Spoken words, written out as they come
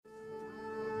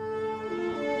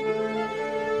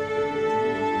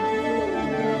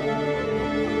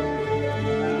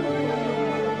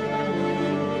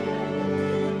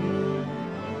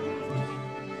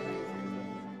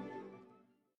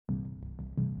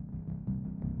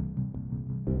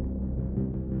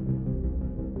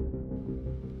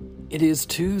It is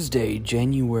Tuesday,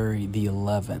 January the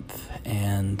 11th,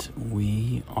 and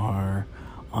we are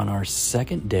on our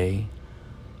second day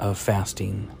of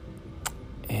fasting.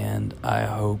 And I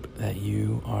hope that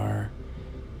you are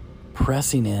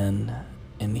pressing in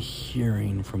and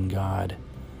hearing from God.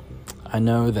 I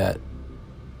know that,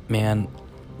 man,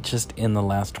 just in the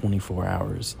last 24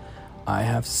 hours, I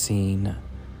have seen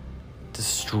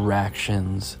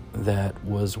distractions that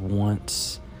was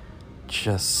once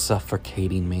just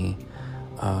suffocating me,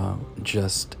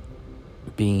 just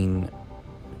being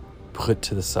put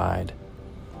to the side,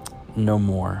 no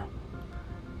more.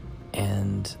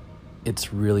 And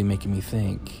it's really making me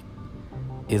think,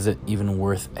 is it even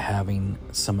worth having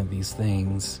some of these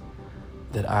things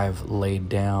that I've laid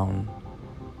down,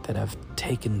 that have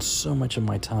taken so much of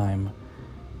my time?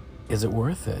 Is it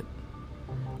worth it?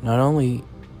 Not only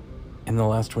in the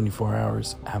last 24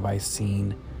 hours have I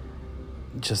seen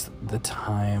just the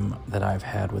time that I've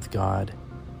had with God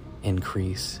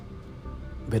increase,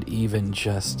 but even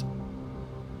just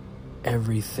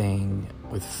everything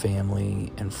with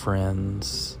family and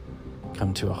friends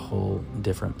come to a whole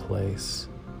different place.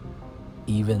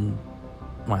 Even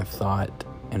my thought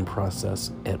and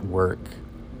process at work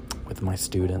with my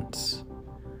students.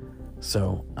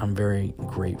 So I'm very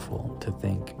grateful to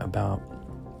think about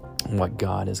what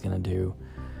God is going to do.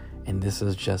 And this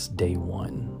is just day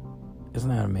one. Isn't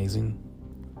that amazing?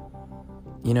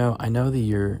 You know, I know the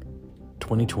year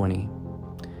 2020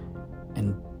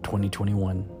 and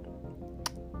 2021,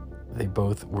 they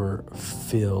both were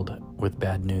filled with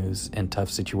bad news and tough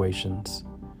situations.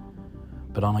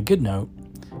 But on a good note,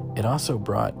 it also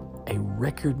brought a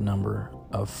record number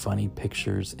of funny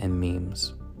pictures and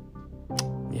memes.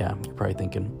 Yeah, you're probably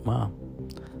thinking, wow,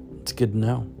 it's good to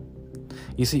know.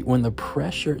 You see, when the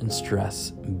pressure and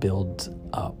stress builds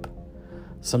up,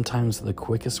 sometimes the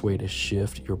quickest way to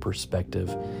shift your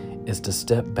perspective is to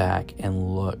step back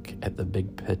and look at the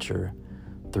big picture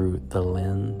through the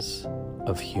lens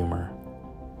of humor.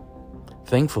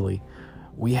 Thankfully,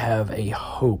 we have a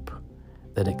hope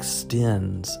that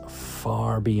extends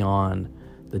far beyond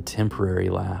the temporary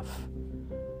laugh.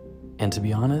 And to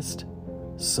be honest,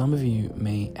 some of you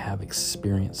may have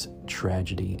experienced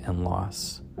tragedy and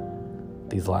loss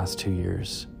these last 2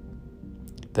 years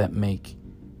that make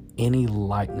any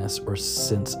lightness or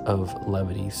sense of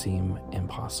levity seem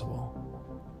impossible.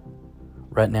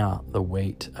 Right now, the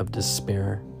weight of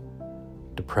despair,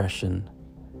 depression,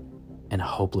 and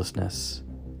hopelessness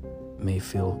may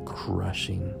feel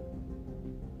crushing.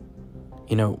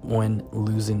 You know, when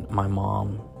losing my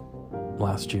mom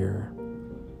last year,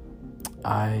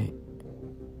 I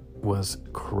was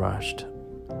crushed.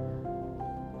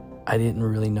 I didn't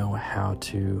really know how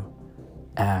to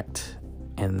act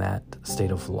in that state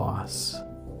of loss.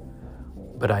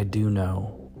 But I do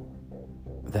know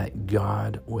that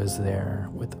God was there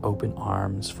with open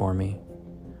arms for me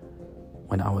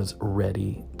when I was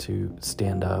ready to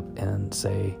stand up and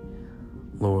say,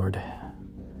 Lord,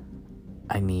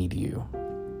 I need you.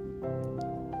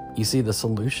 You see, the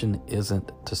solution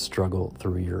isn't to struggle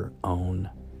through your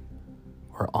own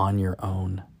or on your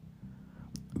own,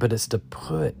 but it's to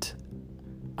put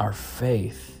our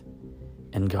faith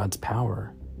in God's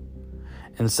power.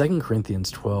 In 2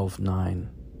 Corinthians 12:9,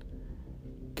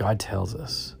 God tells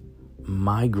us,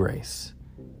 my grace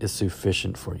is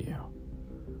sufficient for you,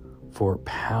 for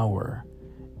power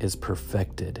is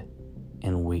perfected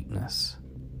in weakness.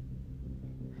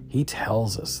 He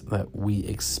tells us that we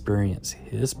experience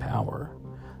His power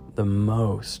the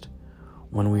most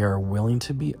when we are willing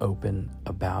to be open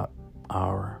about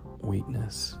our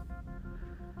weakness.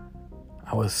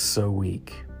 I was so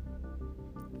weak.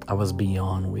 I was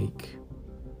beyond weak.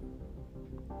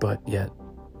 But yet,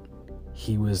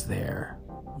 He was there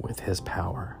with His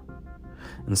power.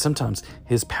 And sometimes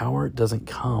His power doesn't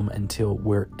come until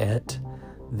we're at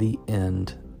the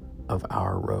end of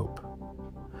our rope.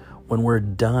 When we're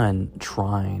done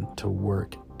trying to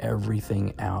work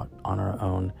everything out on our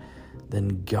own,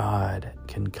 then God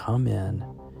can come in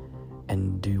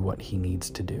and do what He needs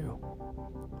to do.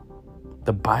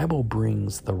 The Bible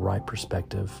brings the right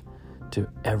perspective to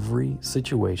every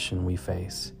situation we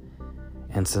face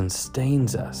and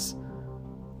sustains us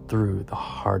through the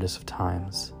hardest of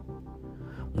times.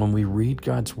 When we read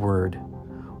God's Word,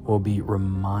 we'll be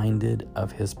reminded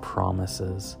of His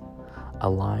promises,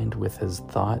 aligned with His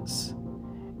thoughts,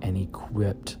 and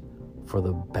equipped for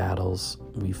the battles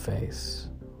we face.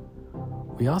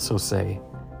 We also say,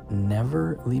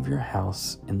 never leave your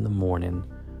house in the morning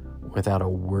without a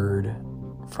word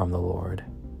from the Lord.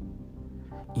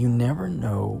 You never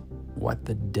know what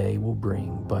the day will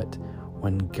bring, but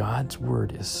when God's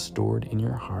word is stored in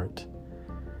your heart,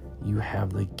 You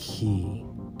have the key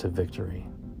to victory.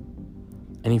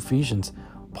 In Ephesians,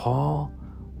 Paul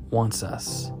wants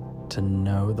us to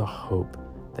know the hope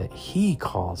that he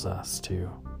calls us to.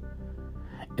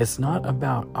 It's not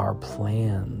about our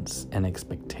plans and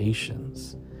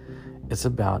expectations. It's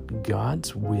about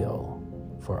God's will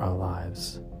for our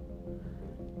lives.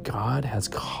 God has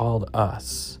called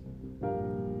us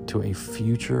to a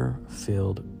future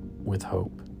filled with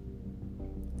hope.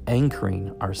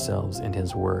 Anchoring ourselves in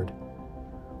His Word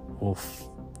will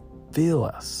fill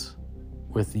us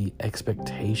with the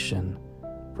expectation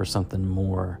for something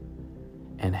more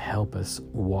and help us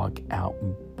walk out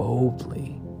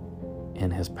boldly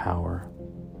in His power.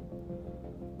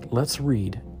 Let's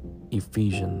read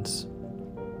Ephesians.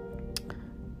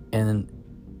 And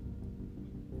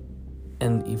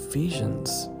in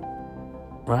Ephesians,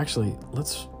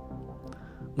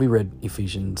 we read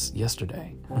Ephesians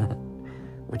yesterday,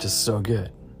 which is so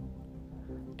good.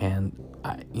 And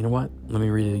you know what? Let me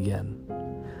read it again.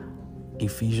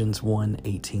 Ephesians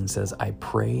 1:18 says, I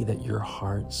pray that your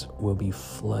hearts will be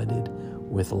flooded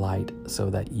with light so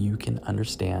that you can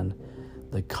understand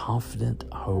the confident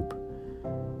hope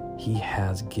He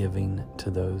has given to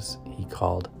those He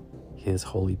called His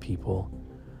holy people,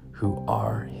 who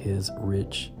are His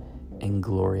rich and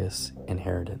glorious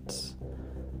inheritance.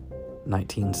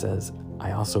 19 says,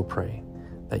 I also pray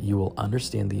that you will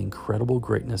understand the incredible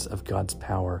greatness of God's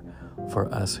power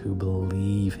for us who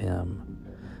believe Him.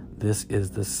 This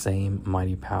is the same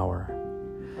mighty power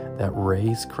that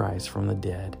raised Christ from the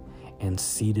dead and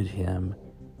seated Him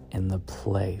in the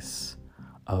place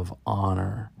of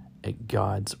honor at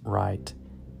God's right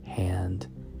hand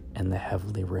in the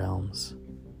heavenly realms.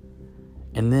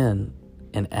 And then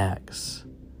in Acts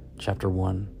chapter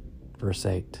 1, verse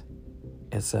 8,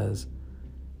 it says,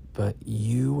 but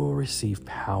you will receive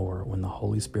power when the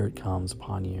Holy Spirit comes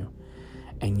upon you,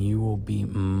 and you will be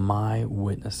my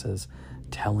witnesses,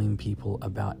 telling people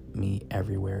about me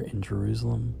everywhere in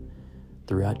Jerusalem,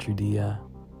 throughout Judea,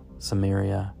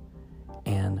 Samaria,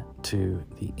 and to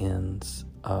the ends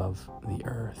of the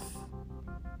earth.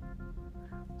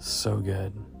 So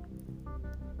good.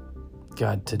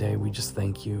 God, today we just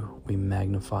thank you. We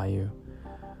magnify you.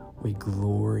 We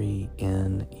glory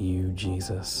in you,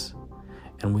 Jesus.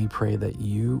 And we pray that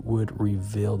you would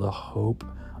reveal the hope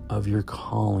of your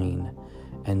calling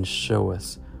and show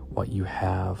us what you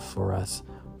have for us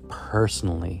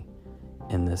personally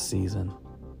in this season.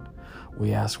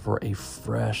 We ask for a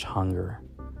fresh hunger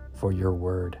for your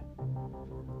word.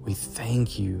 We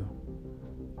thank you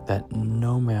that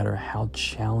no matter how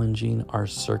challenging our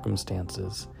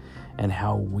circumstances and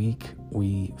how weak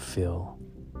we feel,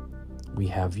 we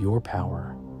have your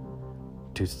power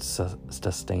to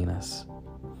sustain us.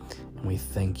 And we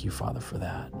thank you, Father, for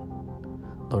that.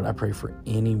 Lord, I pray for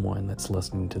anyone that's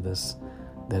listening to this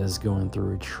that is going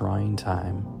through a trying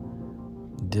time,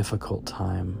 difficult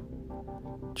time,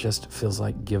 just feels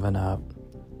like giving up,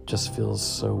 just feels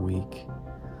so weak.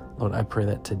 Lord, I pray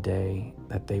that today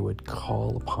that they would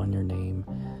call upon your name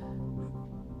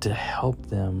to help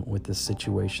them with the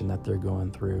situation that they're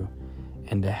going through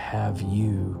and to have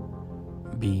you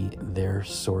be their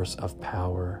source of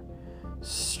power,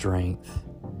 strength,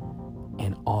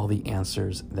 and all the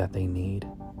answers that they need.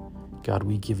 God,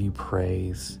 we give you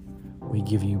praise. We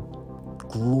give you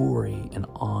glory and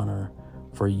honor,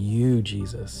 for you,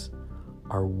 Jesus,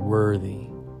 are worthy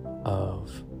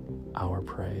of our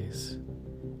praise.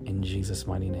 In Jesus'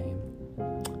 mighty name,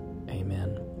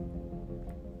 amen.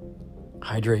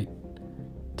 Hydrate.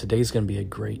 Today's going to be a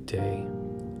great day,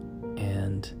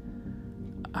 and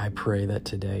I pray that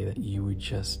today that you would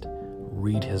just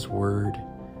read His word,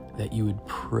 that you would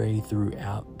pray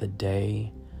throughout the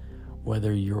day,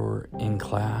 whether you're in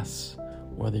class,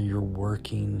 whether you're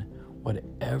working,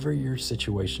 whatever your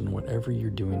situation, whatever you're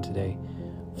doing today,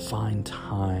 find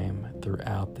time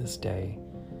throughout this day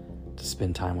to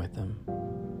spend time with Him.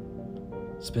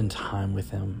 Spend time with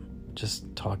Him,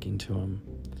 just talking to Him.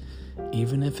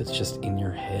 Even if it's just in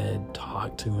your head,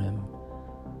 talk to Him.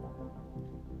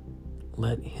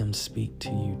 Let Him speak to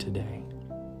you today.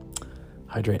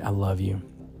 Hydrate, I love you.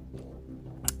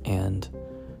 And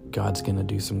God's going to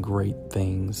do some great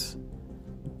things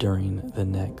during the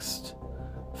next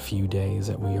few days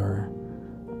that we are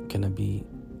going to be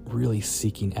really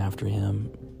seeking after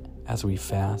Him as we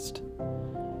fast.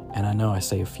 And I know I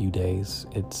say a few days,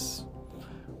 it's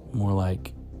more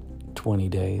like 20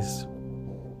 days.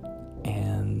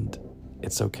 And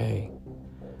it's okay,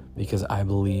 because I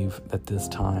believe that this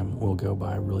time will go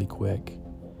by really quick.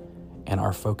 And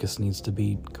our focus needs to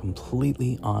be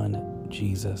completely on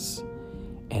Jesus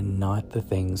and not the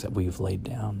things that we've laid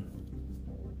down.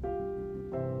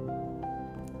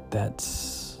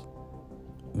 that's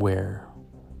where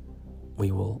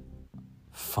we will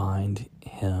find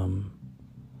him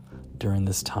during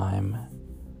this time.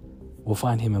 We'll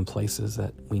find him in places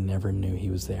that we never knew he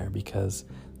was there, because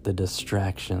the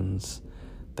distractions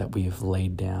that we've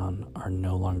laid down are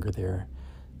no longer there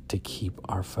to keep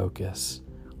our focus.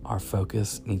 Our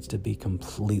focus needs to be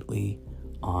completely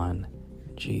on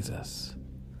Jesus.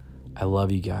 I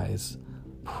love you guys.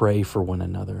 Pray for one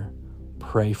another.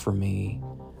 Pray for me.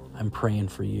 I'm praying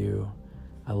for you.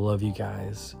 I love you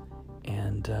guys.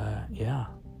 And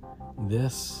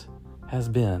this has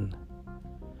been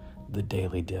the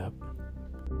Daily Dip.